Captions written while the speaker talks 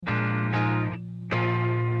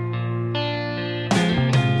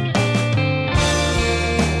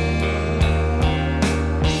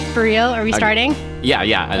for real? Are we starting?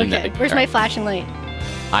 Yeah. Okay. Where's my flashing light?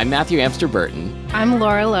 I'm Matthew Amster Burton. I'm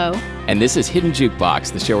Laura Lowe. And this is Hidden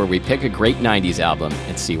Jukebox, the show where we pick a great 90s album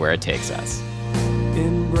and see where it takes us.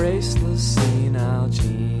 Embrace the senile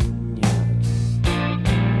genius.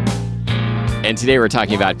 And today we're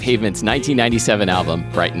talking about Pavement's 1997 album,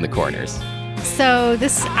 Brighten the Corners. So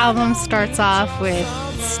this album starts off with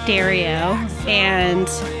Stereo, and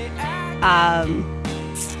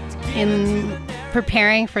in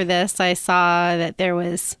preparing for this, I saw that there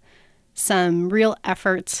was some real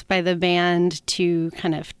efforts by the band to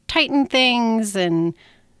kind of tighten things and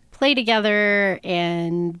play together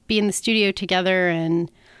and be in the studio together.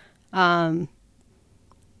 And I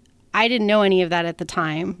didn't know any of that at the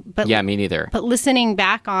time. But yeah, me neither. But listening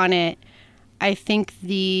back on it, I think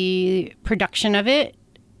the production of it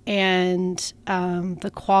and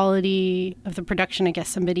the quality of the production, I guess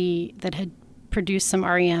somebody that had produced some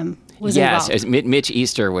REM was involved. Yes, Mitch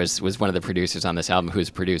Easter was one of the producers on this album who's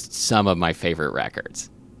produced some of my favorite records.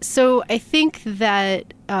 So I think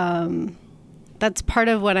that that's part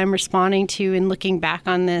of what I'm responding to in looking back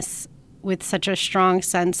on this with such a strong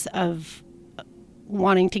sense of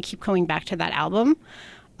wanting to keep going back to that album.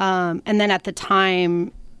 And then at the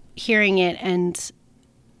time, hearing it and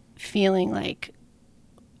feeling like,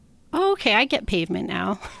 oh, okay, I get Pavement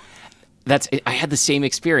now. I had the same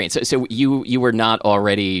experience. So you were not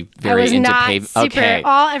already very into Pavement. Okay.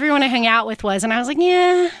 Everyone I hung out with was, and I was like,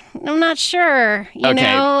 yeah, I'm not sure. You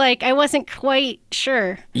know, like I wasn't quite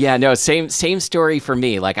sure. Yeah, no, same story for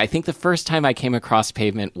me. Like I think the first time I came across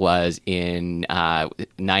Pavement was in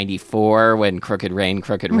 '94 when Crooked Rain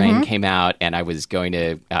came out, and I was going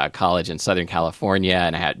to college in Southern California,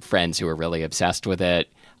 and I had friends who were really obsessed with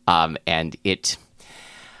it. And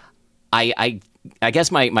I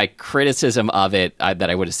guess my criticism of it that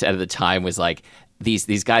I would have said at the time was like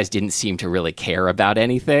these guys didn't seem to really care about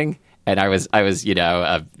anything, and I was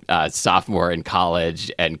a sophomore in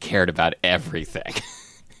college and cared about everything.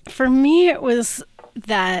 For me, it was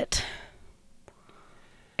that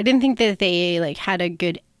I didn't think that they like had a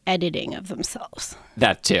good editing of themselves.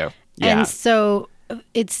 That too, yeah. And so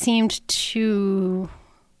it seemed too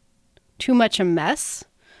much a mess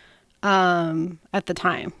at the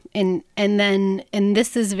time. And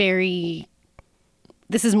this is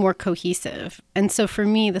more cohesive. And so for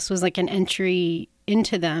me, this was like an entry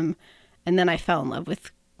into them. And then I fell in love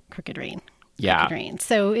with Crooked Rain. Yeah. Crooked Rain.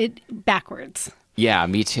 So it backwards. Yeah,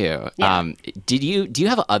 me too. Yeah. Do you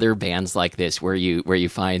have other bands like this where you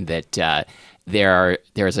find that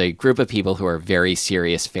there's a group of people who are very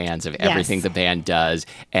serious fans of everything the band does,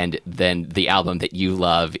 and then the album that you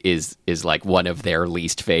love is like one of their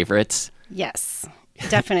least favorites? Yes,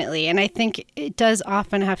 definitely. And I think it does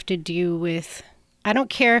often have to do with, I don't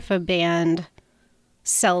care if a band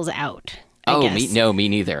sells out. I guess. Me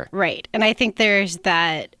neither. Right. And I think there's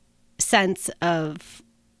that sense of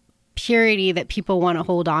purity that people want to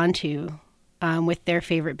hold on to with their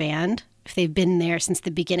favorite band. If they've been there since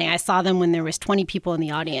the beginning. I saw them when there was 20 people in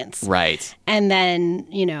the audience. Right. And then,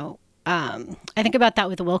 I think about that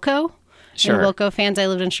with Wilco. Sure. And Wilco fans, I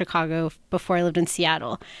lived in Chicago before I lived in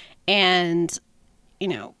Seattle. And,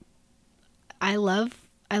 I love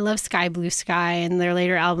Sky Blue Sky and their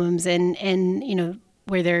later albums and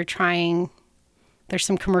where there's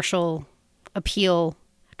some commercial appeal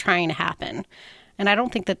trying to happen. And I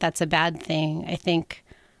don't think that that's a bad thing. I think,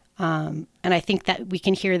 and I think that we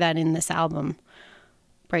can hear that in this album,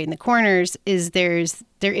 Brighten the Corners, there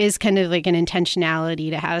is kind of like an intentionality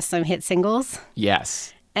to have some hit singles.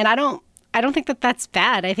 Yes. And I don't think that that's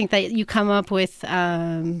bad. I think that you come up with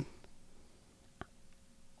a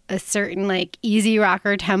certain like easy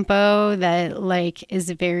rocker tempo that like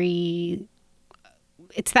is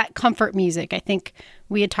it's that comfort music. I think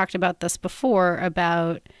we had talked about this before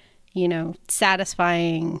about,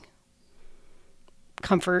 satisfying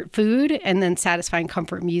comfort food and then satisfying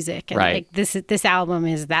comfort music. And right. like this album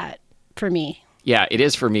is that for me. Yeah, it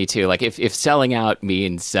is for me too. Like if selling out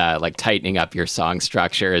means like tightening up your song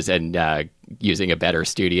structures and using a better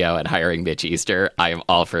studio and hiring Mitch Easter, I am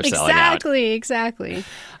all for selling out. Exactly.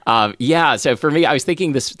 Yeah. So for me, I was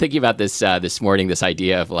thinking about this this morning. This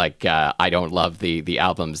idea of like I don't love the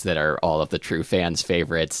albums that are all of the true fans'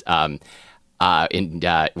 favorites.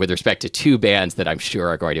 With respect to two bands that I'm sure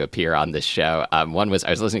are going to appear on this show. One was,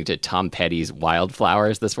 I was listening to Tom Petty's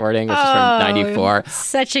Wildflowers this morning, which is from '94.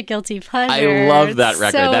 Such a guilty pleasure. I love that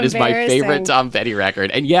record. So that is my favorite Tom Petty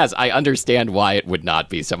record. And yes, I understand why it would not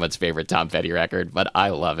be someone's favorite Tom Petty record, but I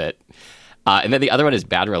love it. And then the other one is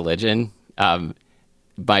Bad Religion.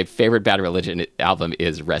 My favorite Bad Religion album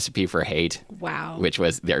is Recipe for Hate. Wow. Which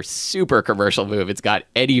was their super commercial move. It's got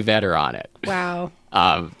Eddie Vedder on it. Wow.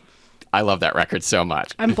 I love that record so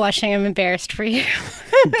much. I'm blushing. I'm embarrassed for you.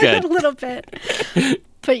 Good. A little bit.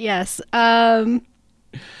 But yes. The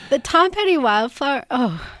Tom Petty Wildflower.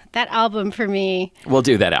 Oh, that album for me. We'll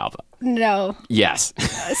do that album. No. Yes.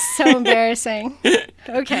 So embarrassing.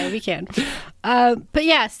 Okay, we can. But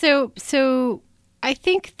yeah, so I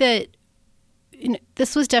think that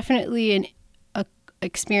this was definitely a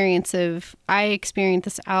experience of, I experienced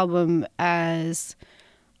this album as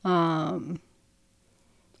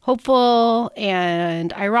hopeful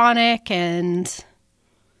and ironic and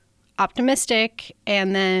optimistic,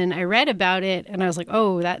 and then I read about it and I was like,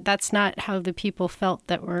 oh, that's not how the people felt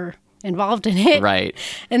that were involved in it. Right.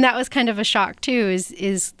 And that was kind of a shock too,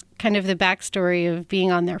 is kind of the backstory of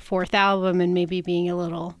being on their fourth album and maybe being a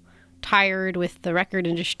little tired with the record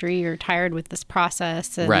industry or tired with this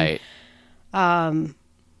process. And, right.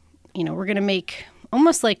 We're going to make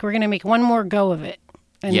one more go of it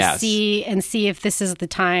and see if this is the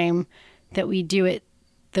time that we do it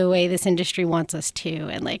the way this industry wants us to.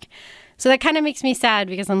 And so that kind of makes me sad,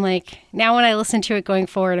 because I'm like, now when I listen to it going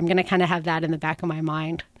forward, I'm going to kind of have that in the back of my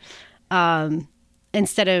mind. In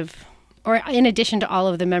addition to all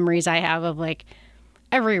of the memories I have of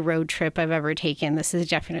every road trip I've ever taken, this is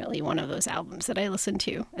definitely one of those albums that I listen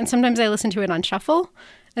to. And sometimes I listen to it on shuffle,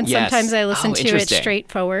 and sometimes I listen to it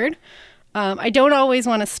straightforward. I don't always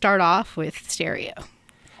want to start off with stereo.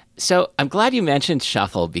 So I'm glad you mentioned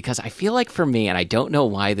shuffle, because I feel like for me, and I don't know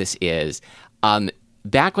why this is,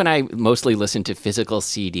 back when I mostly listened to physical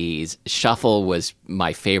CDs, shuffle was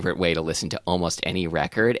my favorite way to listen to almost any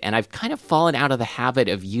record, and I've kind of fallen out of the habit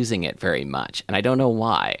of using it very much, and I don't know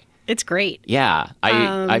why. It's great. Yeah,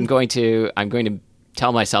 I'm going to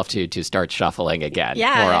tell myself to start shuffling again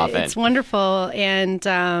more often. It's wonderful, and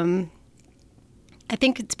I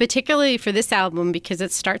think it's particularly for this album because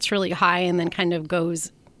it starts really high and then kind of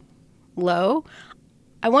goes low.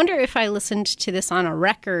 I wonder if I listened to this on a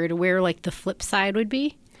record where the flip side would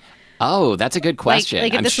be. Oh, that's a good question.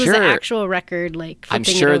 If this was an actual record, I'm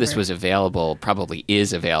sure this was available, probably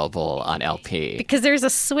is available on LP. Because there's a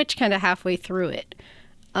switch kind of halfway through it,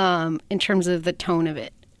 in terms of the tone of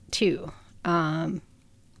it too. And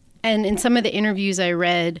in some of the interviews I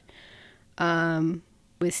read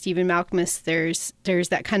with Stephen Malkmus, there's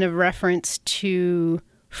that kind of reference to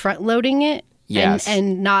front loading it. Yes.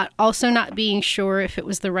 And not being sure if it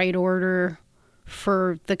was the right order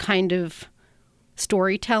for the kind of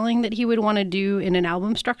storytelling that he would want to do in an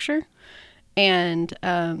album structure. And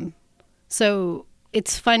so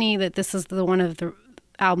it's funny that this is one of the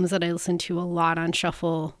albums that I listened to a lot on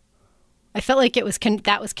shuffle. I felt like it was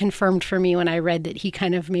that was confirmed for me when I read that he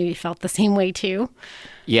kind of maybe felt the same way too.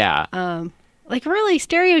 Yeah. Really,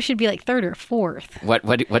 stereo should be third or fourth.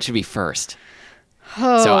 What should be first?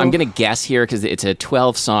 Oh. So I'm going to guess here, because it's a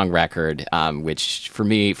 12-song record, which for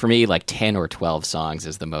me, 10 or 12 songs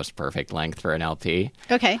is the most perfect length for an LP.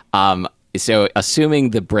 Okay. So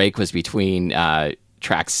assuming the break was between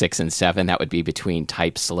tracks 6 and 7, that would be between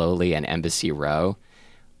Type Slowly and Embassy Row,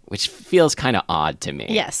 which feels kind of odd to me.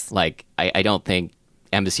 Yes. I don't think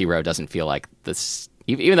Embassy Row doesn't feel like this,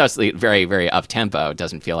 even though it's very, very up-tempo, it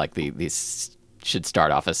doesn't feel like these should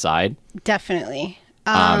start off aside. Definitely.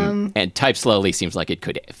 And Type Slowly seems like it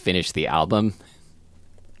could finish the album.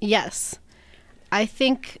 Yes. I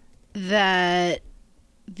think that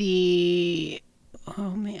I'm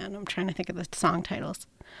trying to think of the song titles.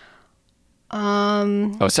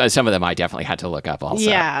 So some of them I definitely had to look up also.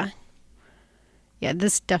 Yeah,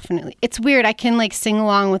 this definitely, it's weird. I can sing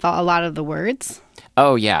along with a lot of the words.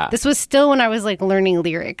 Oh, yeah. This was still when I was learning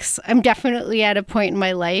lyrics. I'm definitely at a point in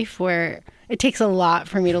my life where it takes a lot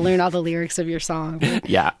for me to learn all the lyrics of your song.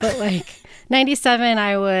 Yeah. But 97,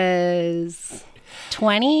 I was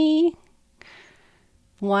 21.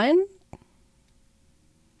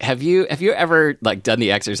 Have you ever done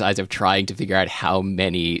the exercise of trying to figure out how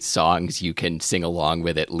many songs you can sing along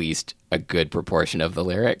with at least a good proportion of the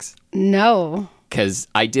lyrics? No. Because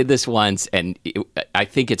I did this once, and I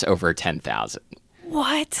think it's over 10,000.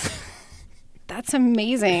 What? That's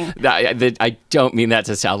amazing. I don't mean that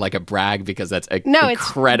to sound like a brag, because that's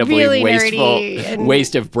incredibly really wasteful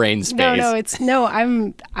waste of brain space.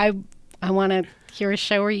 I want to hear a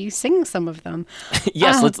show where you sing some of them.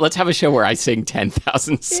 Yes, let's have a show where I sing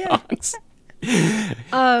 10,000 songs.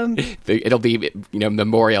 It'll be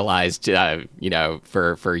memorialized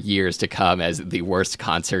for years to come as the worst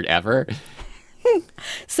concert ever.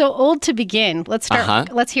 So Old to Begin. Let's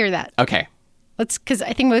start. Let's hear that. Okay. Because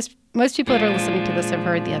I think most people that are listening to this have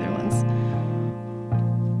heard the other ones.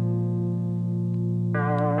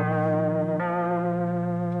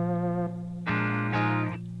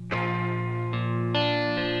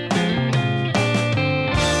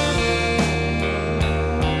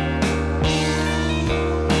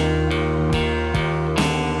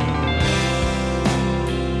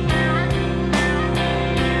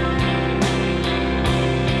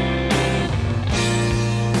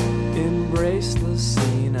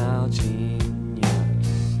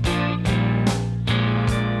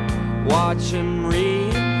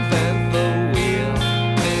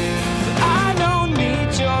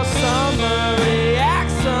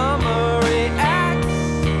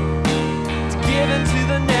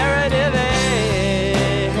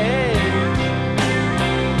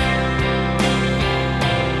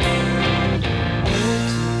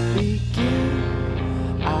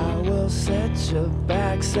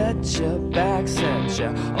 set you back, set you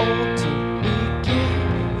old to begin.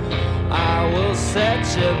 I will set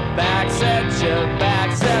you back, set you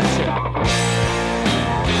back, set you.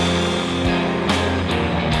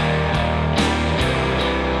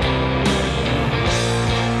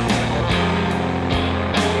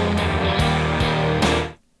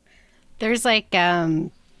 There's like,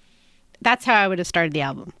 that's how I would have started the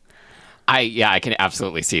album. I can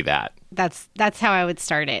absolutely see that. That's how I would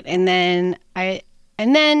start it, and then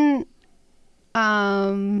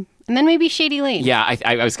maybe Shady Lane. Yeah,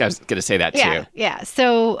 I was going to say that too. Yeah.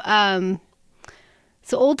 So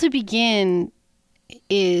Old to Begin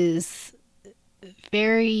is it's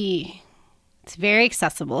very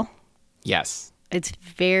accessible. Yes. It's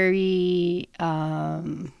very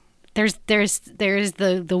there's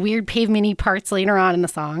the weird pavement-y parts later on in the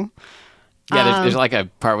song. Yeah, there's like a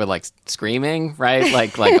part with like screaming, right?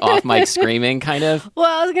 Like off mic screaming, kind of. Well,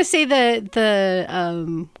 I was gonna say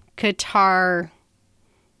the guitar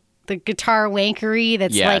wankery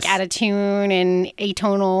that's like out of tune and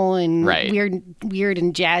atonal and weird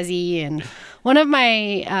and jazzy. And one of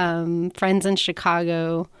my friends in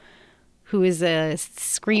Chicago, who is a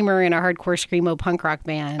screamer in a hardcore screamo punk rock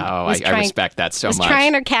band. Oh, I respect that so much. Was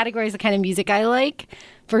trying to categorize the kind of music I like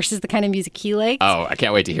versus the kind of music he likes. Oh, I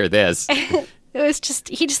can't wait to hear this. It was just,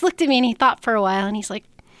 he just looked at me and he thought for a while and he's like,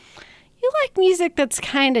 you like music that's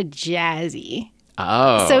kind of jazzy.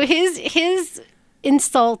 Oh. So his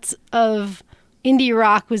insult of indie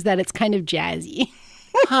rock was that it's kind of jazzy.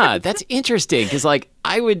 Huh, that's interesting because like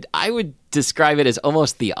I would describe it as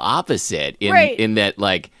almost the opposite in that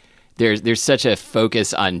like there's such a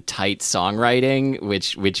focus on tight songwriting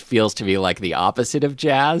which feels to me like the opposite of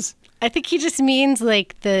jazz. I think he just means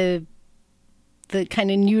like the kind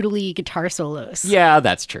of noodly guitar solos. Yeah,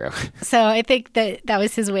 that's true. So I think that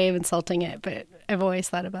was his way of insulting it, but I've always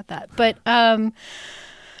thought about that. But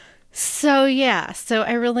so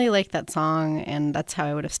I really like that song, and that's how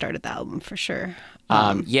I would have started the album for sure.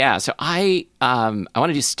 So I want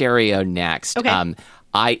to do Stereo next. Okay.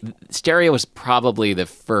 Stereo was probably the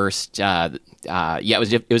first. It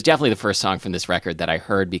was definitely the first song from this record that I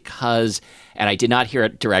heard because, and I did not hear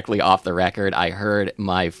it directly off the record. I heard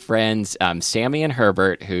my friends Sammy and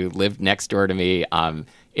Herbert, who lived next door to me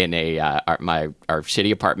in our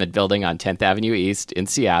shitty apartment building on 10th Avenue East in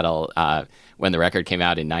Seattle when the record came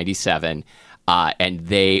out in '97, and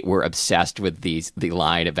they were obsessed with the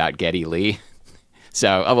line about Geddy Lee.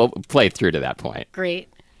 So I will play through to that point. Great.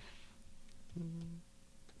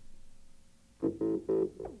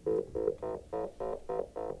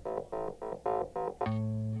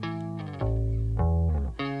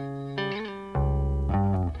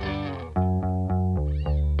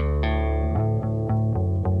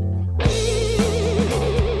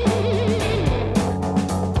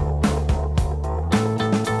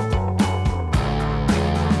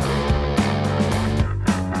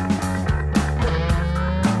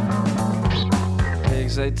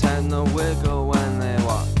 They tend to wiggle when they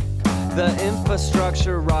walk. The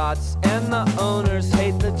infrastructure rots, and the owners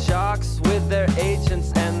hate the jocks with their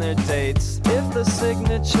agents and their dates. If the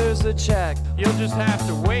signatures are checked, you'll just have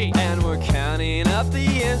to wait. And we're counting up the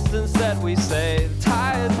instants that we saved.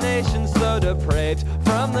 Tired nation so depraved.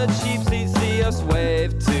 From the cheap seats, see us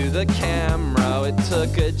wave to the camera. It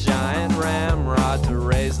took a giant ramrod to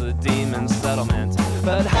raise the demon settlement.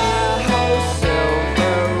 But hi-ho,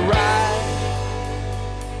 silver ride.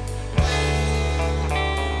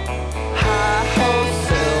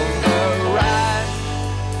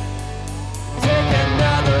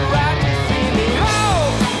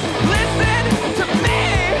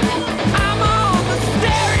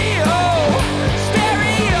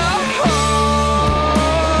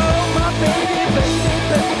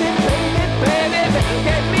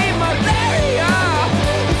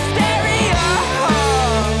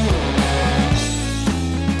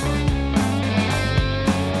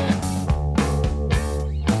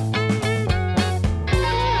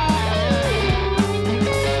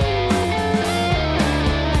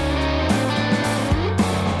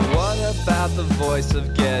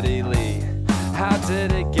 Of Geddy Lee, how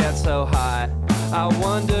did it get so high? I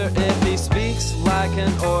wonder if he speaks like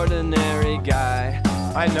an ordinary guy.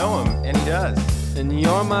 I know him, and he does. And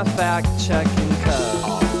you're my fact-checking cuz.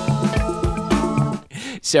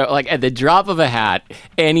 So, like, at the drop of a hat,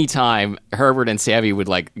 anytime Herbert and Sammy would,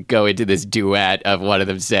 like, go into this duet of one of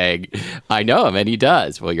them saying, I know him, and he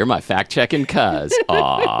does. Well, you're my fact-checking cuz.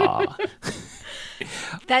 Aw.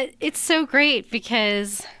 That, it's so great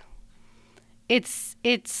because it's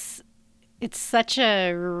such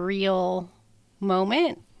a real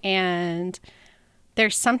moment, and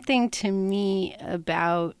there's something to me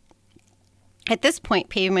about at this point,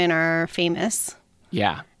 Pavement are famous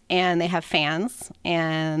Yeah. and they have fans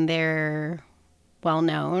and they're well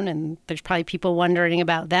known, and there's probably people wondering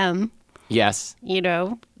about them. Yes. You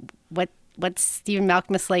know, what's Stephen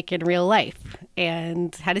Malkmus like in real life,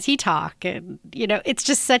 and how does he talk? And you know, it's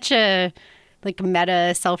just such a like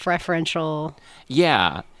meta, self-referential.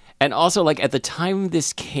 Yeah. And also, like, at the time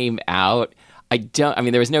this came out,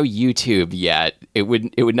 there was no YouTube yet. It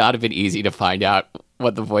would not have been easy to find out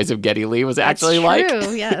what the voice of Geddy Lee was actually like. That's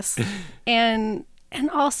true, yes. And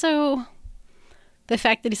also the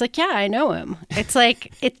fact that he's like, yeah, I know him. It's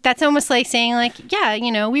like, that's almost like saying like, yeah,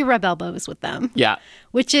 you know, we rub elbows with them. Yeah.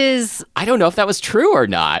 Which is, I don't know if that was true or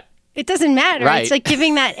not. it doesn't matter. Right. It's like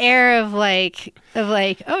giving that air of like,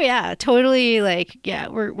 oh yeah, totally, like, yeah,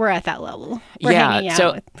 we're at that level. We're hanging out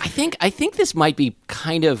so with. I think this might be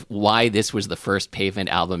kind of why this was the first Pavement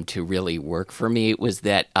album to really work for me, was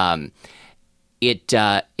that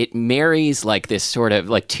it marries like this sort of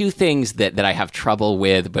like two things that I have trouble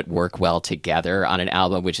with but work well together on an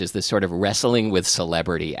album, which is this sort of wrestling with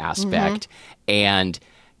celebrity aspect and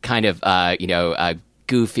kind of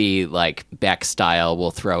goofy, like Beck style,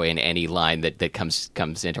 we'll throw in any line that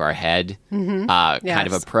comes into our head kind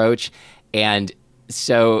of Yes. approach. And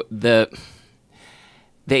so they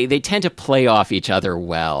tend to play off each other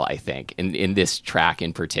well, I think, in this track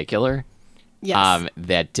in particular. Yes.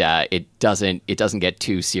 That it doesn't get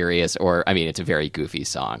too serious, or I mean, it's a very goofy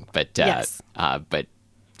song, but Yes. But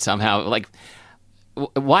somehow, like,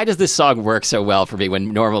 why does this song work so well for me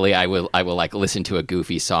when normally I will like listen to a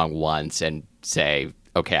goofy song once and say,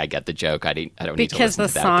 okay, I get the joke. I don't need to Because listen the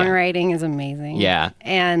to that again. songwriting is amazing. Yeah.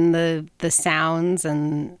 And the sounds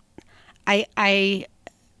and the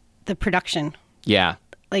production. Yeah.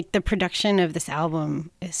 Like the production of this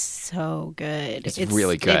album is so good. It's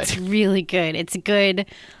really good. It's really good. It's good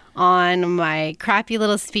on my crappy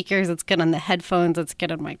little speakers. It's good on the headphones. It's good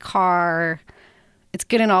on my car. It's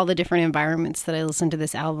good in all the different environments that I listen to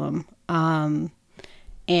this album. And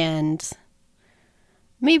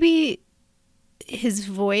maybe his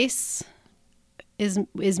voice is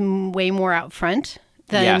way more out front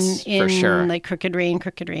than Yes, in for sure. like Crooked Rain.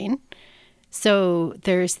 So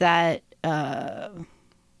there's that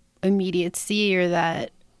immediacy or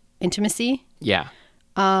that intimacy Yeah.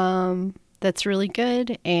 that's really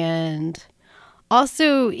good. And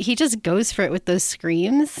also he just goes for it with those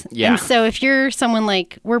screams. Yeah. And so if you're someone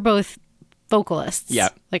like, we're both vocalists. Yeah.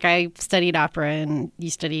 Like I studied opera and you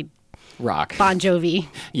studied Rock. Bon Jovi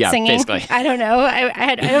Yeah, singing. basically. I don't know.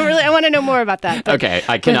 I want to know more about that. But, Okay,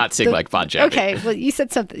 I cannot sing like Bon Jovi. Okay, well you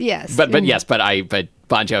said something. Yes. But Bon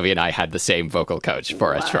Jovi and I had the same vocal coach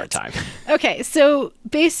for a short time. Okay, so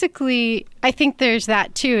basically, I think there's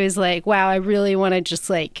that too. Is like, wow, I really want to just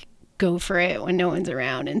like go for it when no one's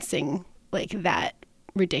around and sing like that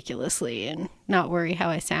ridiculously and not worry how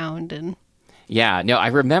I sound. And Yeah, no, I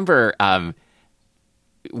remember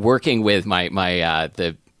working with my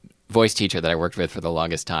the voice teacher that I worked with for the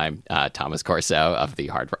longest time, Thomas Corso of the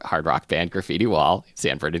hard rock band Graffiti Wall,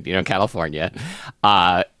 San Bernardino, California,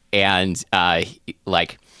 and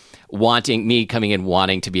like coming in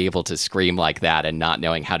wanting to be able to scream like that and not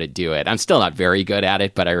knowing how to do it. I'm still not very good at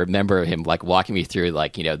it, but I remember him like walking me through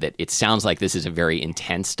like, you know, that it sounds like this is a very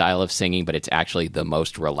intense style of singing, but it's actually the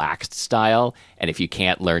most relaxed style. And if you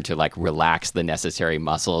can't learn to like relax the necessary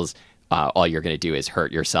muscles, all you're going to do is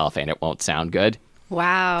hurt yourself and it won't sound good.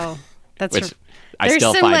 wow, Which there's I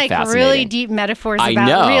still some find like fascinating. really deep metaphors I about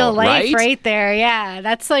know, real life right? there. Yeah,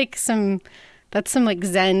 that's like some like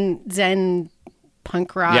Zen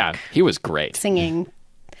punk rock. Yeah, he was great. Singing.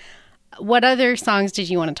 What other songs did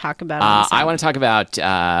you want to talk about? On this I album? want to talk about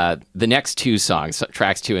the next two songs,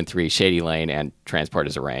 tracks 2 and 3, Shady Lane and Transport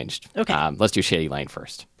is Arranged. Okay. Let's do Shady Lane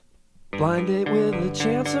first. Blind date with the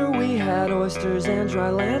chancer, we had oysters and dry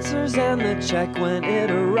lancers, and the check when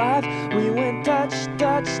it arrived, we went Dutch,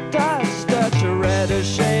 Dutch, Dutch, Dutch, a redder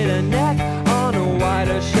shade of neck on a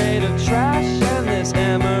whiter shade of trash, and this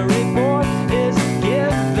emery board is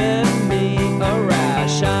giving me a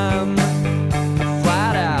rash. I'm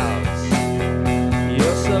flat out,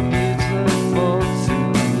 you're so beautiful to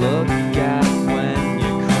look at when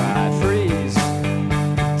you cry. Freeze,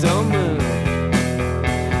 don't move.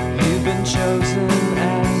 You've been chosen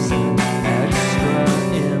as an extra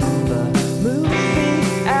in the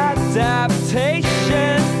movie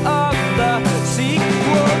adaptation of the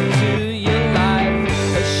sequel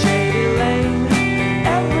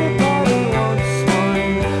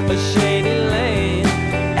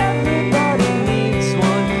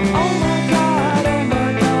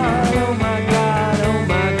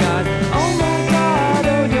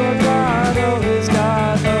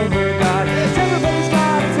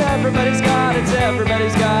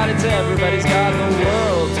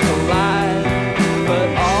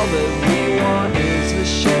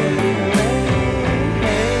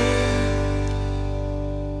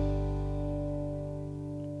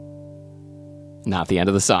Not the end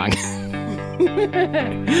of the song.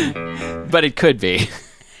 But it could be.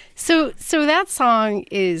 So that song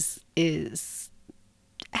is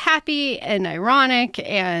happy and ironic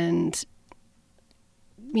and,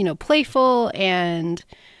 you know, playful and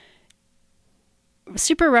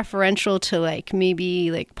super referential to like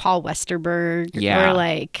maybe like Paul Westerberg or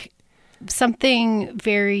like something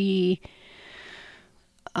very,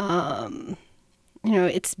 you know,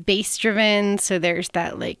 it's bass driven. So there's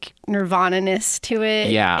that like Nirvana-ness to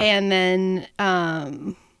it. Yeah. And then,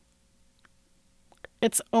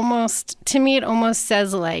 it's almost, to me, it almost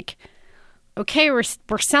says like, okay, we're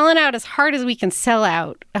selling out as hard as we can sell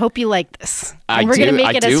out. I hope you like this. And we're going to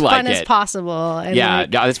make it as fun as possible. And yeah,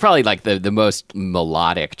 no, it's probably like the most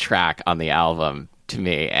melodic track on the album to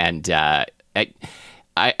me. And I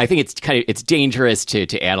think it's dangerous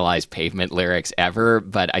to analyze Pavement lyrics ever,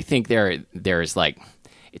 but I think there's like,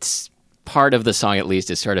 it's part of the song at least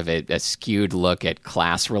is sort of a skewed look at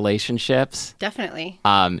class relationships. Definitely.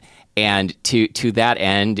 And to that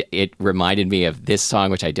end, it reminded me of this song,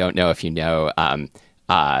 which I don't know if you know,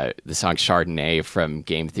 the song Chardonnay from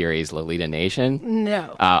Game Theory's Lolita Nation.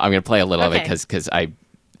 No. I'm going to play a little of it because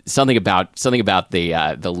something about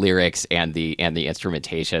the lyrics and the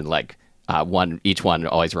instrumentation, like each one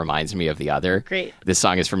always reminds me of the other. Great. This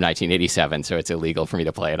song is from 1987, so it's illegal for me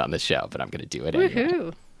to play it on the show, but I'm going to do it anyway.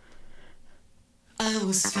 Woohoo. I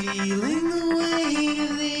was feeling the weight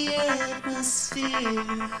of the atmosphere,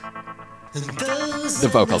 and those The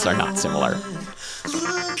vocals are not similar.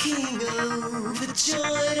 looking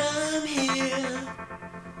overjoyed I'm here.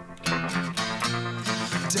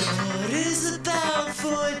 Daughter's about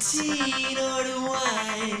 14, order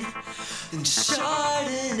wine, and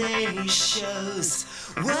Chardonnay shows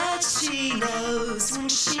what she knows when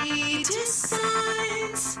she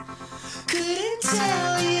decides. Couldn't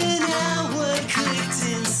tell you now what clicked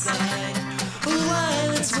inside.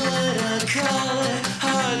 Violence, what I call it,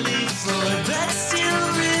 hardly floored, but still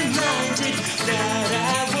reminded that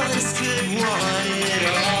I once could want it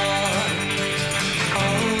all.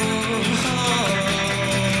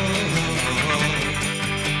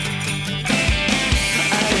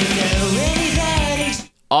 I know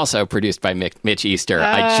anybody. Also produced by Mitch Easter.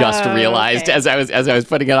 I just realized as I was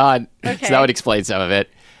putting it on, so that would explain some of it.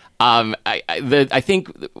 I think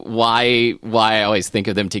why I always think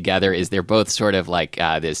of them together is they're both sort of like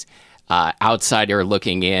this outsider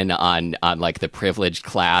looking in on like the privileged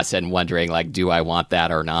class and wondering like, do I want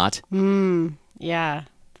that or not? Yeah,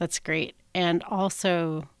 that's great. And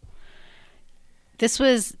also, this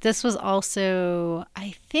was also,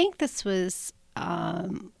 I think this was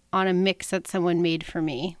on a mix that someone made for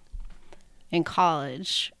me in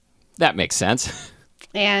college. That makes sense.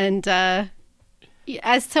 And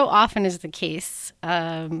as so often is the case,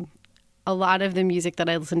 a lot of the music that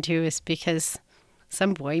I listen to is because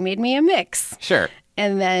some boy made me a mix. Sure.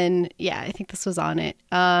 And then, yeah, I think this was on it.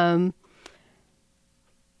 But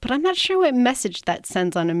I'm not sure what message that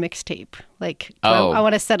sends on a mixtape. Like, I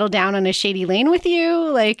want to settle down on a shady lane with you.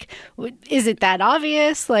 Like, is it that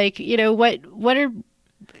obvious? Like, you know,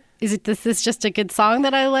 is this just a good song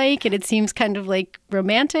that I like and it seems kind of like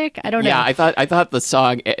romantic? I don't know. Yeah, I thought the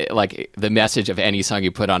song, like the message of any song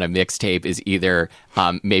you put on a mixtape is either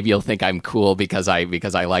maybe you'll think I'm cool because I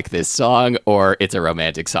like this song, or it's a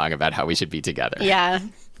romantic song about how we should be together. Yeah.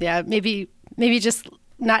 Maybe just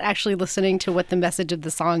not actually listening to what the message of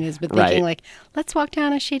the song is, but thinking like, let's walk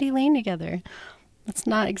down a shady lane together. That's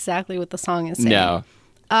not exactly what the song is saying. No.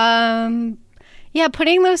 Yeah,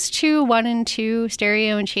 putting those two, 1 and 2,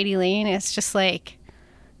 Stereo and Shady Lane, it's just like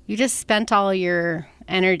you just spent all your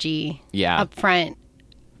energy up front.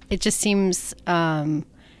 It just seems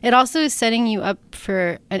it also is setting you up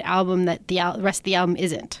for an album that the rest of the album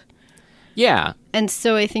isn't. Yeah. And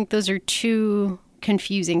so I think those are two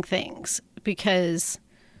confusing things, because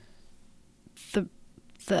the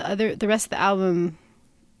rest of the album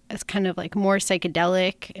is kind of like more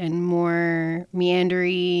psychedelic and more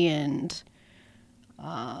meandery, and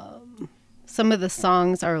some of the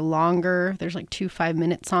songs are longer. There's like 2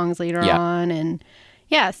 5-minute songs later on. And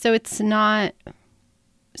yeah, so it's not,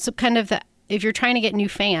 so kind of if you're trying to get new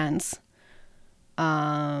fans,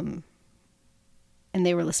 and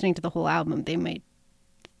they were listening to the whole album, they might.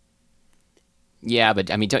 Yeah, but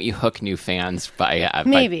I mean, don't you hook new fans by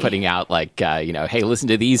putting out like, hey, listen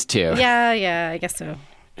to these two? Yeah, I guess so.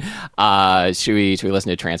 Should we listen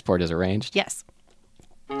to Transport as Arranged? Yes.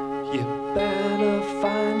 You better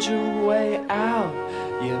find your way out.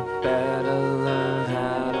 You better learn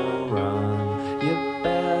how to run. You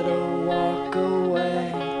better walk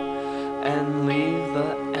away and leave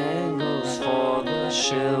the angles for the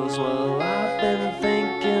shills. Well, I've been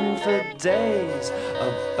thinking for days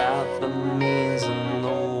about the means and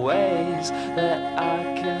the ways that I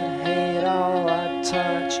could hate all I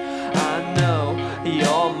touch. I know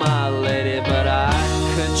you're my lady, but I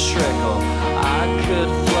could trickle, I could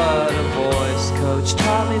flood. A voice coach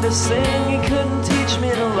taught me to sing, he couldn't teach me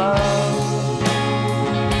to love.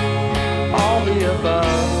 All the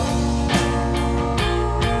above.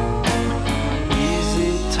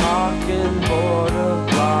 Easy talking, border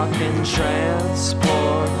blocking,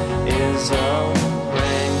 transport is arranged.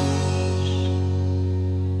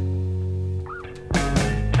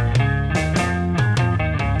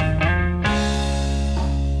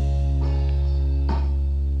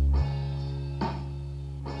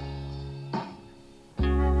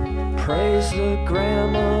 Praise the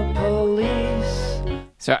grammar police.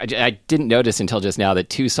 So I didn't notice until just now that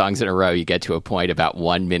 2 songs in a row, you get to a point about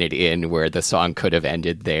 1 minute in where the song could have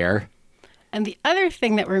ended there. And the other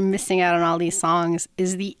thing that we're missing out on all these songs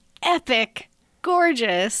is the epic,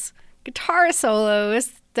 gorgeous guitar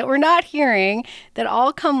solos that we're not hearing, that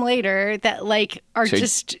all come later, that like are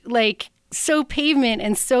just like so Pavement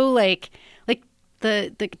and so like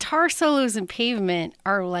the guitar solos in Pavement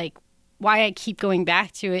are like why I keep going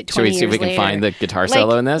back to it 20 Should we see years if we can later. find the guitar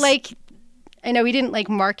solo in this? Like, I know we didn't like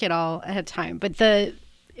mark it all ahead of time, but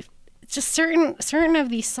just certain of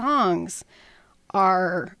these songs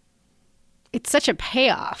it's such a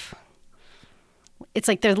payoff. It's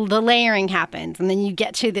like the layering happens, and then you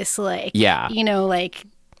get to this like, you know, like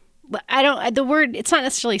it's not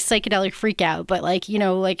necessarily psychedelic freak out, but like, you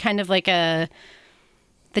know, like kind of like the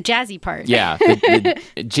jazzy part. Yeah,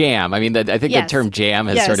 the jam. I mean, I think the term jam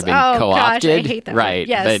has sort of been co-opted. Gosh, I hate that right? word.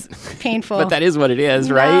 Yes, but, painful. But that is what it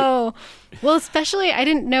is, right? No. Well, especially, I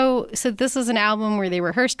didn't know. So this was an album where they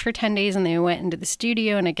rehearsed for 10 days and they went into the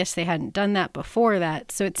studio, and I guess they hadn't done that before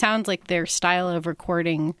that. So it sounds like their style of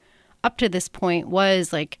recording up to this point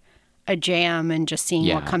was like a jam and just seeing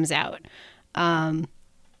what comes out.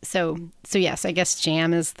 So yes, I guess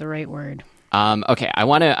jam is the right word. Okay, I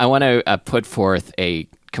want to put forth a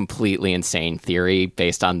completely insane theory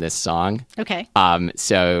based on this song. Okay.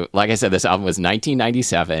 So, like I said, this album was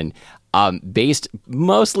 1997. Based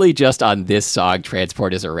mostly just on this song,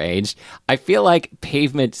 Transport is Arranged. I feel like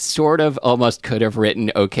Pavement sort of almost could have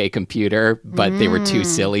written OK Computer, but they were too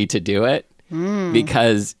silly to do it.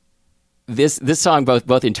 Because this song,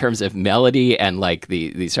 both in terms of melody and like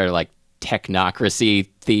the sort of like technocracy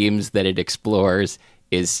themes that it explores,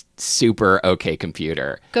 is super OK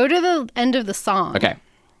Computer. Go to the end of the song. Okay.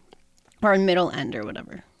 Or middle end or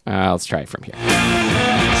whatever. Let's try it from here.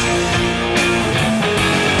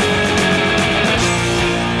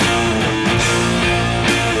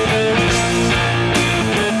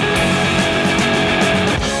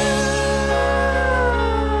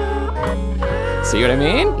 See what I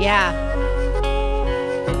mean? Yeah.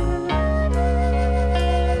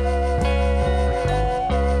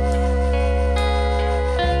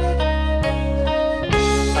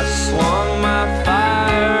 I swung my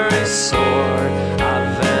fiery sword,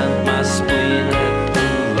 I vent my spleen at the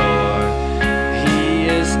Lord. He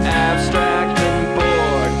is abstract and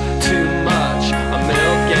bored, too much of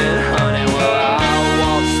milk and honey. Well, I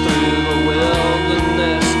waltz through the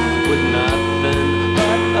wilderness with nothing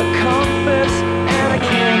but a compass and a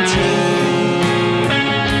canteen,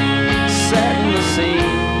 setting the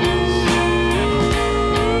scenes.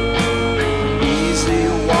 Easy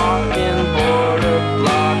walking, border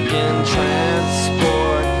blocking,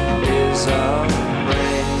 transport is arranged.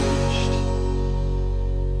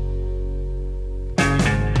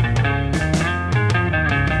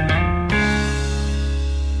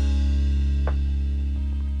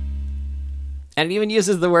 And it even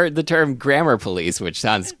uses the term grammar police, which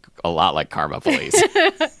sounds a lot like karma police.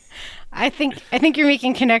 I think you're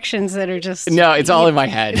making connections that are just No, it's all in my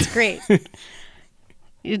head. It's great.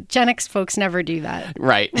 Gen X folks never do that.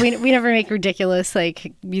 Right. We never make ridiculous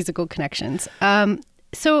like musical connections.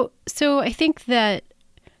 So I think that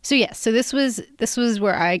so this was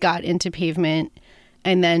where I got into Pavement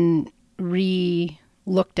and then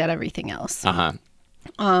looked at everything else.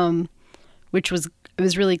 Which I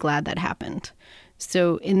was really glad that happened.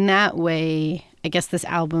 So in that way, I guess this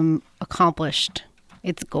album accomplished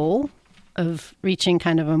its goal of reaching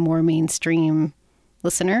kind of a more mainstream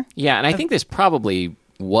listener. Yeah, and I think this probably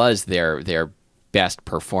was their best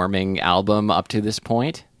performing album up to this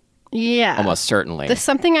point. Yeah. Almost certainly. There's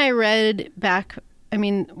something I read back, I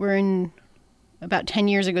mean, we're in about 10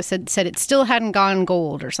 years ago, said it still hadn't gone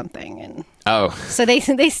gold or something. And Oh. so they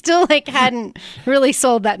still like hadn't really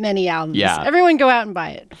sold that many albums. Yeah. Everyone go out and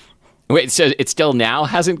buy it. Wait, so it still now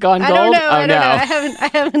hasn't gone gold? I don't know. Oh, I don't know. I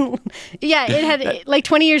haven't. Yeah, it had like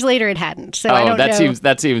 20 years later. It hadn't. So I don't know.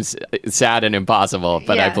 That seems sad and impossible.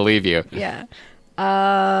 But I Yeah. believe you. Yeah.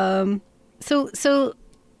 So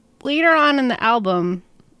later on in the album,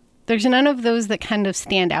 there's none of those that kind of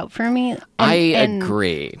stand out for me. I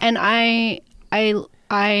agree. And I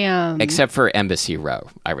Except for Embassy Row,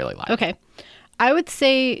 I really like. okay. I would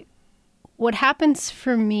say what happens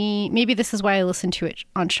for me. Maybe this is why I listen to it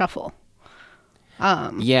on shuffle.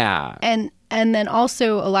 Yeah. And then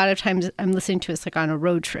also a lot of times I'm listening to it like on a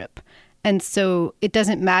road trip. And so it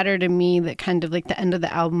doesn't matter to me that kind of like the end of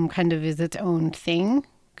the album kind of is its own thing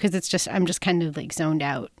because I'm just kind of like zoned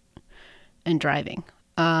out and driving.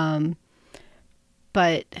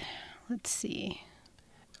 But let's see.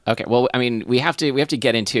 Okay. Well, I mean, we have to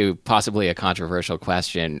get into possibly a controversial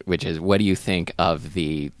question, which is, what do you think of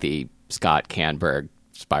the Scott Canberg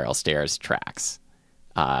Spiral Stairs tracks,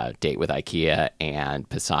 Date with IKEA and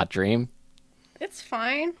Passat Dream? It's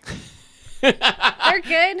fine. They're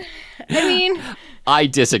good. I mean, I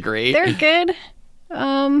disagree. they're good.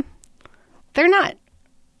 They're not.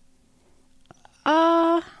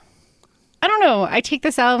 I don't know. I take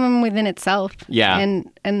this album within itself. Yeah. And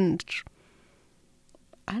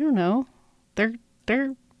I don't know.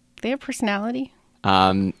 They have personality.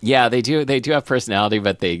 Yeah, they do have personality,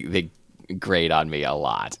 but they grate on me a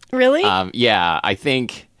lot. Really? Yeah, I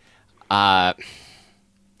think I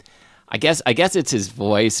guess it's his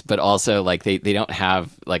voice, but also like they don't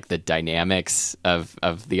have like the dynamics of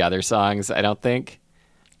the other songs, I don't think.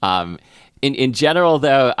 In general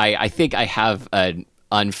though, I think I have an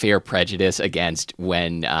unfair prejudice against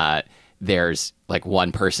when there's like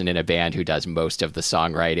one person in a band who does most of the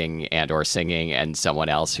songwriting and or singing and someone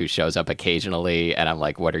else who shows up occasionally, and I'm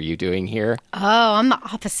like, what are you doing here? Oh, I'm the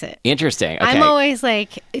opposite. Interesting. Okay. I'm always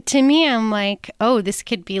like, to me, I'm like, oh, this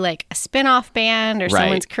could be like a spin-off band or Right.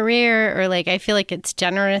 someone's career, or like I feel like it's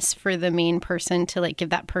generous for the main person to like give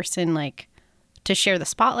that person like to share the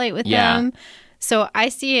spotlight with Yeah. them. So I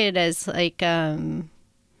see it as like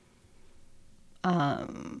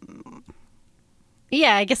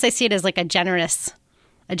yeah, I guess I see it as like a generosity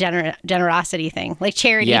thing, like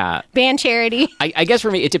charity, Yeah. band charity. I guess for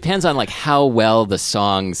me, it depends on like how well the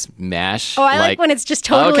songs mesh. Oh, I like when it's just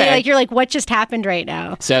totally Okay. like you're like, what just happened right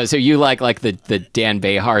now? So you like the Dan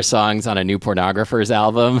Behar songs on a New Pornographers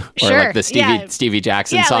album, or Sure, like the yeah. Stevie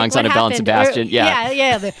Jackson Yeah, songs like on what a Bell and happened? Sebastian? Or- Yeah,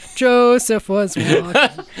 yeah. The Joseph was walking.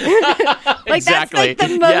 Like Exactly. that's like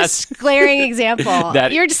the most Yes. glaring example.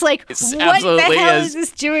 That You're just like, is- what the absolutely hell is. is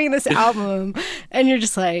this doing this album? And you're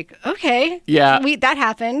just like, okay, Yeah. that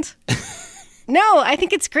happened. No, I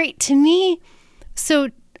think it's great to me. So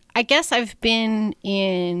I guess I've been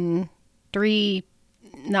in 3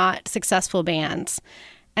 not successful bands,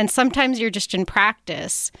 and sometimes you're just in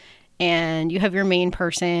practice and you have your main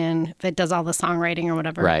person that does all the songwriting or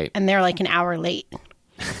whatever, Right. and they're like an hour late.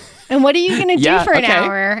 And what are you going to Yeah, do for an okay.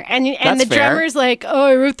 hour? And That's the fair. drummer's like, oh,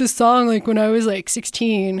 I wrote this song like when I was like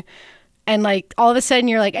 16. And like all of a sudden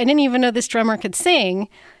you're like, I didn't even know this drummer could sing.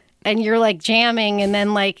 And you're like jamming, and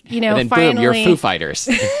then like, you know, and then finally, boom, you're Foo Fighters.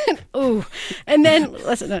 ooh, and then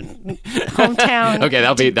listen, hometown. Okay,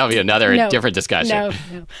 that'll be another No, different discussion. No.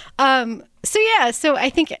 So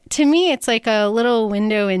I think to me it's like a little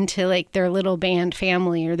window into like their little band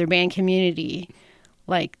family or their band community.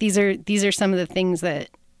 Like these are some of the things that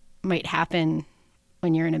might happen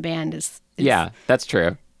when you're in a band. Is Yeah, that's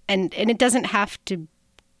true. and it doesn't have to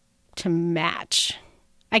match.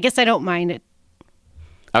 I guess I don't mind it.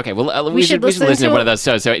 Okay, well, We we should should listen listen to to one of those.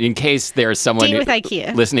 So in case there's someone Date with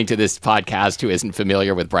IKEA. listening to this podcast who isn't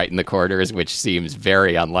familiar with Brighten the Quarters, which seems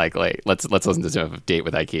very unlikely, let's listen to some of Date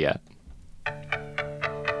with IKEA.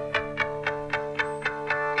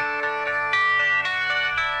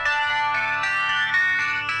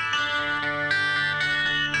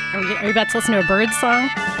 Are you about to listen to a Birds song?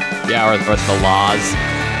 Yeah, or The Laws.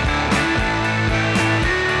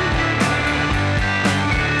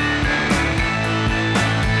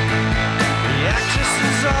 The actress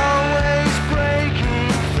is always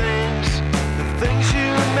breaking things, the things you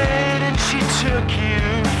made and she took you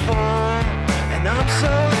for. And I'm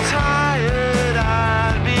so tired,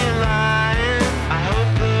 I'd be lying. I hope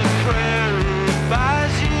the prairie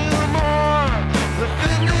buys you more. The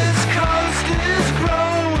fitness coast is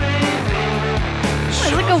growing.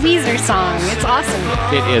 It's like a Weezer song. It's awesome.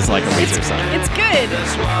 It is like a Weezer song. It's good.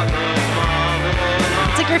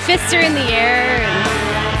 It's like your fists are in the air. And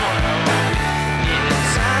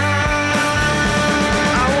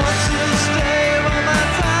I want to stay while my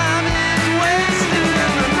time is wasted.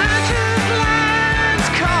 The magic lines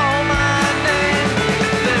call my name.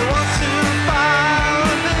 They want to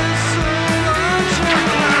file this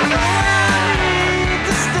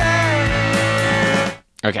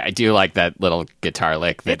Okay, I do like that little guitar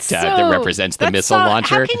lick that It's that represents the that missile song-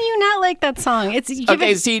 launcher. How can you not like that song? It's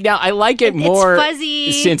Okay, see, now I like it It's more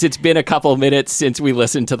fuzzy. since it's been a couple minutes since we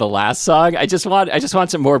listened to the last song. I just want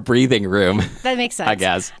some more breathing room, that makes sense. I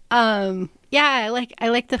guess. Yeah, I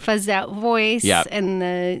like the fuzzed out voice Yeah. and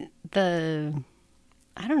the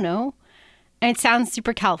I don't know. And it sounds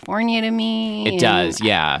super California to me. It and does,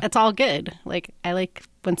 yeah. It's all good. Like I like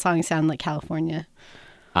when songs sound like California.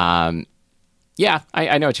 Yeah,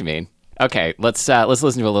 I know what you mean. Okay, let's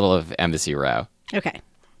listen to a little of Embassy Row. Okay.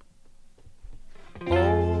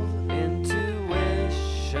 Old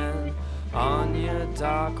intuition, on your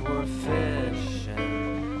dock we're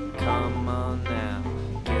fishing. Come on now,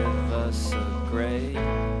 give us a grade.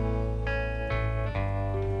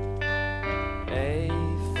 A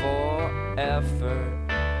for effort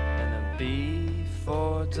and a B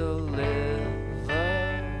for delivery.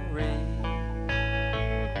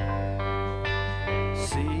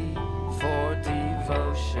 C for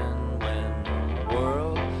devotion when the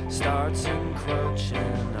world starts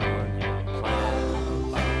encroaching on your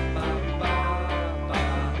plan.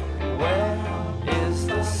 Where is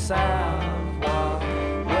the savoir?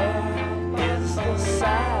 Where is the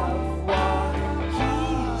savoir?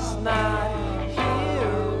 He's not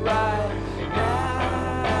here right now.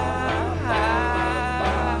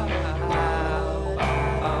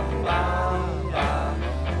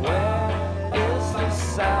 Where is the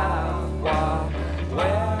savoir?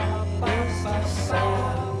 Where is the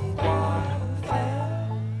savoir?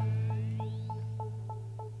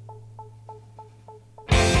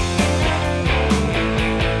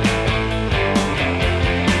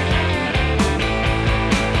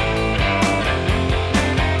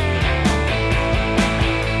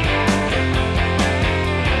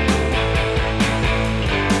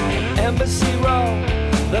 Embassy Row,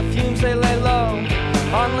 the fumes they lay low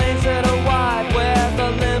on lanes that are wide where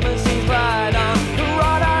the limousines ride on the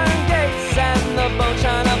wrought iron gates and the bone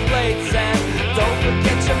china plates. And don't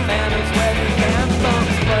forget your manners where the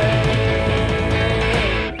anthems play.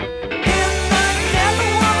 In the never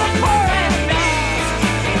warm pouring beats.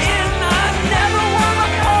 In the never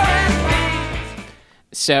warm pouring beats.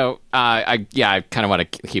 So, I kind of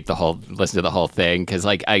want to listen to the whole thing because,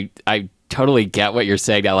 like, I totally get what you're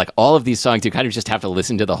saying now. Like, all of these songs, you kind of just have to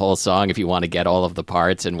listen to the whole song if you want to get all of the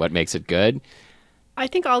parts and what makes it good. I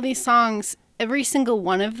think all these songs, every single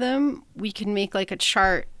one of them, we can make like a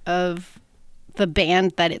chart of the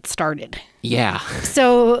band that it started. Yeah.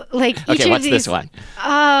 So, like, each Okay, of what's these, this one?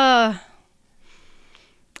 I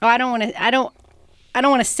don't want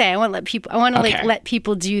to say. I want to let people. I want to Okay. like let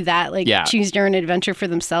people do that. Like Yeah. choose their own adventure for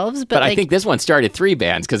themselves. But like, I think this one started 3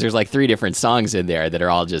 bands because there's like 3 different songs in there that are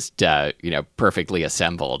all just, perfectly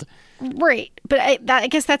assembled. right. But I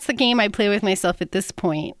guess that's the game I play with myself at this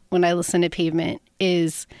point when I listen to Pavement.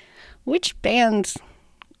 Is which band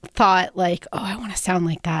thought like, oh, I want to sound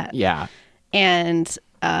like that, Yeah. and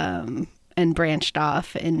branched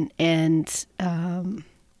off and there's.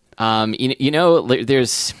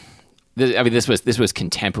 I mean, this was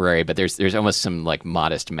contemporary, but there's almost some like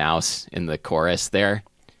Modest Mouse in the chorus there.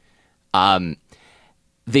 Did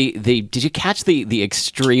you catch the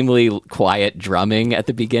extremely quiet drumming at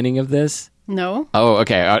the beginning of this? no. Oh,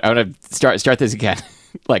 okay. I want to start this again.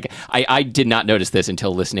 Like I did not notice this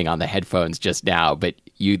until listening on the headphones just now, but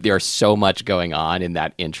there's so much going on in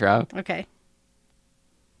that intro. Okay.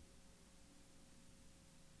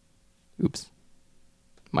 Oops.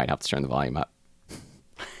 Might have to turn the volume up.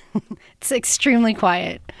 It's extremely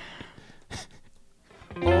quiet.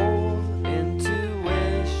 Old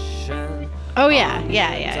intuition. Oh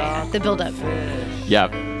yeah. The build up.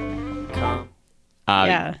 Yep.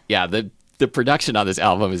 Yeah. Yeah. The production on this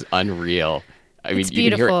album is unreal. I mean, It's you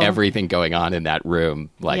can hear beautiful. everything going on in that room,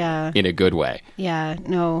 like Yeah. in a good way. Yeah,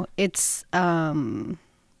 no, it's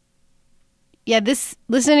this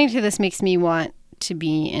listening to this makes me want to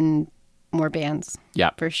be in more bands. Yeah.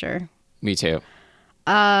 For sure. Me too.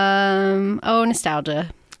 Nostalgia.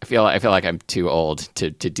 I feel like I'm too old to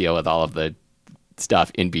deal with all of the stuff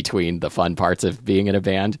in between the fun parts of being in a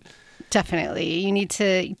band. Definitely. You need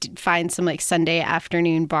to find some like Sunday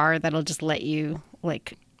afternoon bar that'll just let you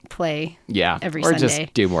like play. Yeah. Every or Sunday.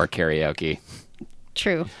 just do more karaoke.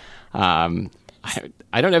 True. I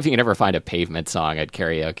don't know if you can ever find a Pavement song at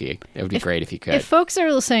karaoke. It would be great if you could. If folks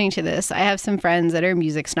are listening to this, I have some friends that are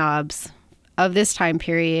music snobs of this time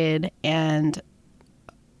period and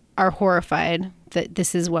are horrified that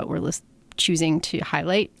this is what we're choosing to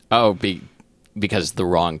highlight. Oh, because the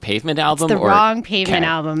wrong Pavement album? The or- wrong Pavement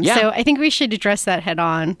Okay. album. Yeah. So I think we should address that head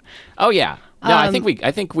on. Oh yeah. No, I think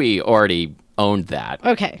we already owned that.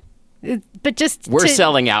 Okay. But just We're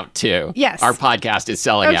selling out too. Yes. Our podcast is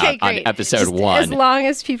selling out on great. episode Just 1. As long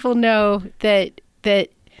as people know that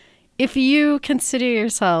if you consider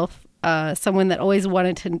yourself someone that always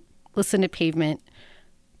wanted to listen to Pavement,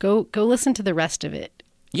 go listen to the rest of it.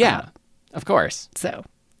 Yeah, of course. So.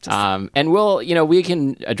 And we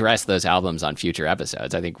can address those albums on future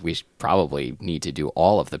episodes. I think we probably need to do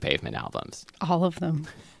all of the Pavement albums. All of them.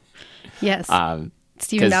 Yes. Um,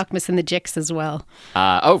 Stephen Malkmus and the Jicks as well.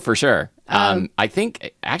 For sure. I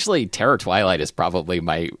think actually Terror Twilight is probably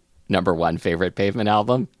my number 1 favorite Pavement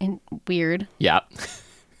album. And weird. Yeah.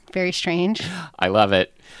 Very strange. I love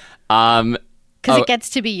it. Because it gets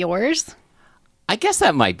to be yours. I guess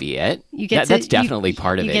that might be it. That's definitely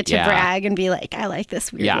part of it. You get to brag and be like, I like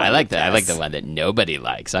this weird. Yeah, one I like with that. I like this. the one that nobody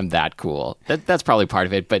likes. I'm that cool. That's probably part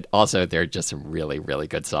of it, but also there are just some really, really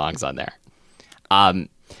good songs on there.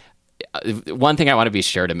 One thing I want to be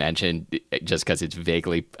sure to mention, just because it's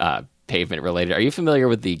vaguely Pavement related. Are you familiar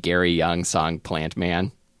with the Gary Young song "Plant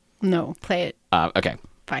Man"? No, play it. Okay.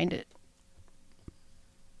 Find it.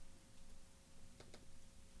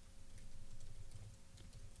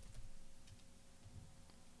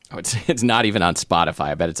 Oh, it's not even on Spotify.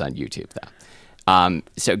 I bet it's on YouTube though.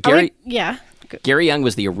 So Gary. Yeah. Good. Gary Young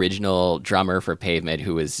was the original drummer for Pavement,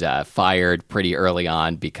 who was fired pretty early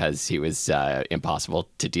on because he was impossible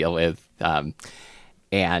to deal with.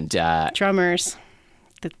 Drummers.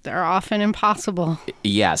 They're often impossible.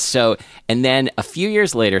 Yeah. So, and then a few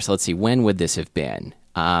years later, so let's see, when would this have been?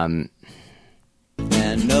 And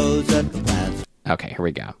knows that the plants Okay, here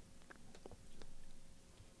we go.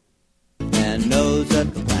 and knows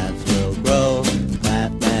that the plants will grow.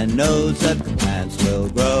 Plant man knows that the plants will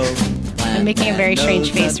grow. I'm making a very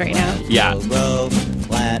strange face right now. Yeah. Will grow.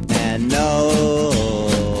 Plant man knows.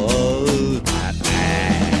 Plant man.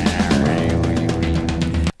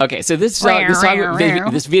 Okay, so this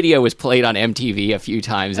video was played on MTV a few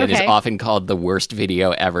times and is Okay. often called the worst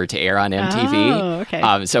video ever to air on MTV. Oh,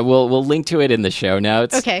 okay. So we'll link to it in the show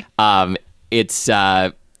notes. Okay.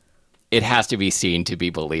 It has to be seen to be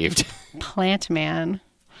believed. Plant Man.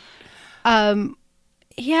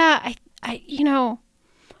 Yeah,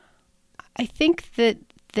 I think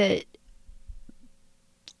that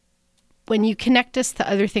when you connect us to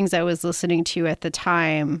other things I was listening to at the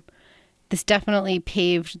time, this definitely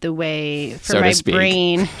paved the way for So to my speak.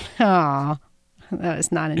 brain. Oh, that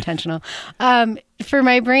was not intentional. For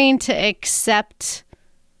my brain to accept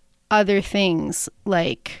other things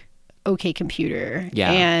like OK Computer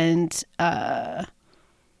Yeah. and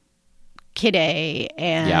Kid A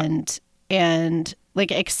and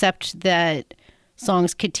like accept that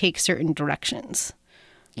songs could take certain directions.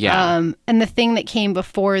 Yeah. And the thing that came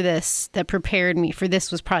before this that prepared me for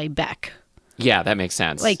this was probably Beck. Yeah, that makes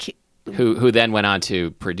sense. Like, who then went on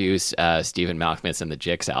to produce Stephen Malkmus and the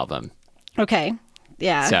Jicks album. okay,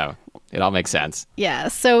 yeah, So it all makes sense. yeah.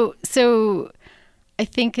 So I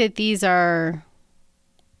think that these are,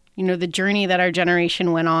 the journey that our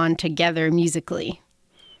generation went on together musically.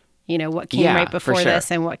 What came Yeah, right for before sure. this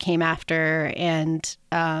and what came after, and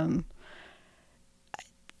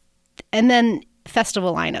then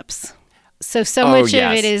festival lineups. So much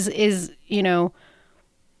yes. of it is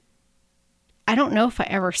I don't know if I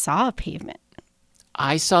ever saw a Pavement.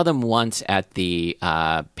 I saw them once at the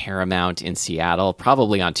Paramount in Seattle,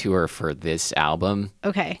 probably on tour for this album,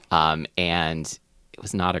 Okay. and it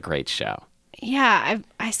was not a great show. Yeah,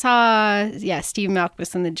 I saw Steve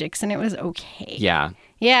Malkmus and the Jicks, and it was okay. Yeah.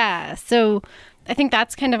 Yeah, so I think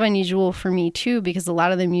that's kind of unusual for me too, because a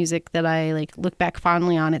lot of the music that I look back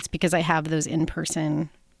fondly on, it's because I have those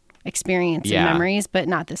in-person experience Yeah. and memories, but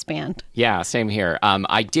not this band. Yeah, same here.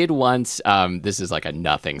 I did once. This is like a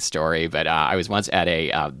nothing story, but I was once at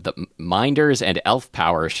the Minders and Elf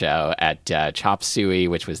Power show at Chop Suey,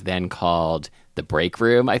 which was then called the Break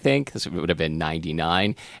Room. I think this would have been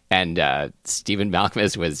 '99, and Stephen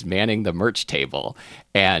Malkmus was manning the merch table,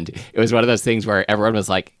 and it was one of those things where everyone was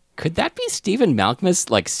like, could that be Stephen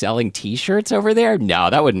Malkmus selling T-shirts over there? No,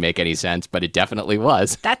 that wouldn't make any sense, but it definitely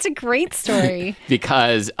was. That's a great story.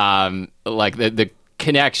 Because the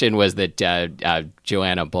connection was that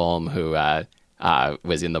Joanna Bohm, who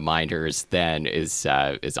was in the Minders then, is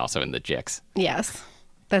also in the Jicks. Yes,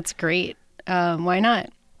 that's great. Why not?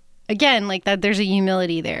 Again, that there's a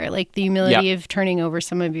humility there, like the humility Yep. of turning over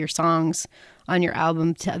some of your songs on your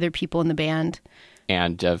album to other people in the band.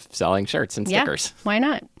 And of selling shirts and stickers. Yeah, why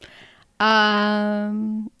not?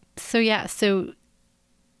 So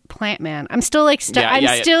Plant Man. I'm still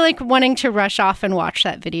still wanting to rush off and watch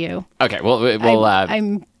that video. Okay, well, we'll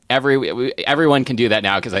I'm everyone can do that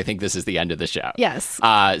now because I think this is the end of the show. yes.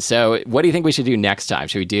 So what do you think we should do next time?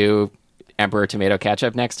 Should we do Emperor Tomato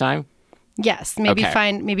Ketchup next time? Yes, maybe Okay.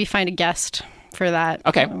 find a guest for that.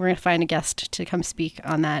 Okay. We're going to find a guest to come speak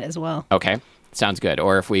on that as well. Okay. Sounds good.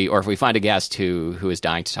 Or if we find a guest who is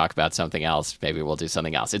dying to talk about something else, maybe we'll do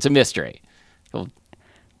something else. It's a mystery.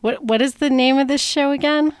 What is the name of this show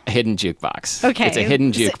again? A hidden jukebox. Okay. It's a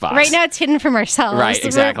hidden jukebox. Right now it's hidden from ourselves. Right,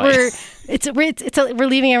 exactly. We're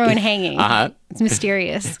leaving everyone hanging. Uh-huh. It's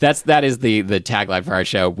mysterious. That is the tagline for our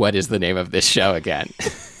show. What is the name of this show again?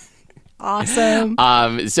 Awesome.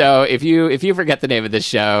 So if you forget the name of this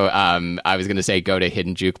show, I was going to say go to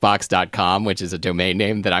hiddenjukebox.com, which is a domain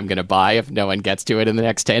name that I'm going to buy if no one gets to it in the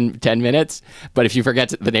next 10 minutes. But if you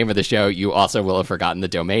forget the name of the show, you also will have forgotten the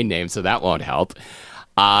domain name, so that won't help.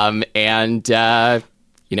 Until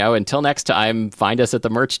next time, find us at the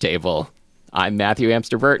merch table. I'm Matthew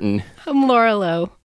Amster Burton. I'm Laura Lowe.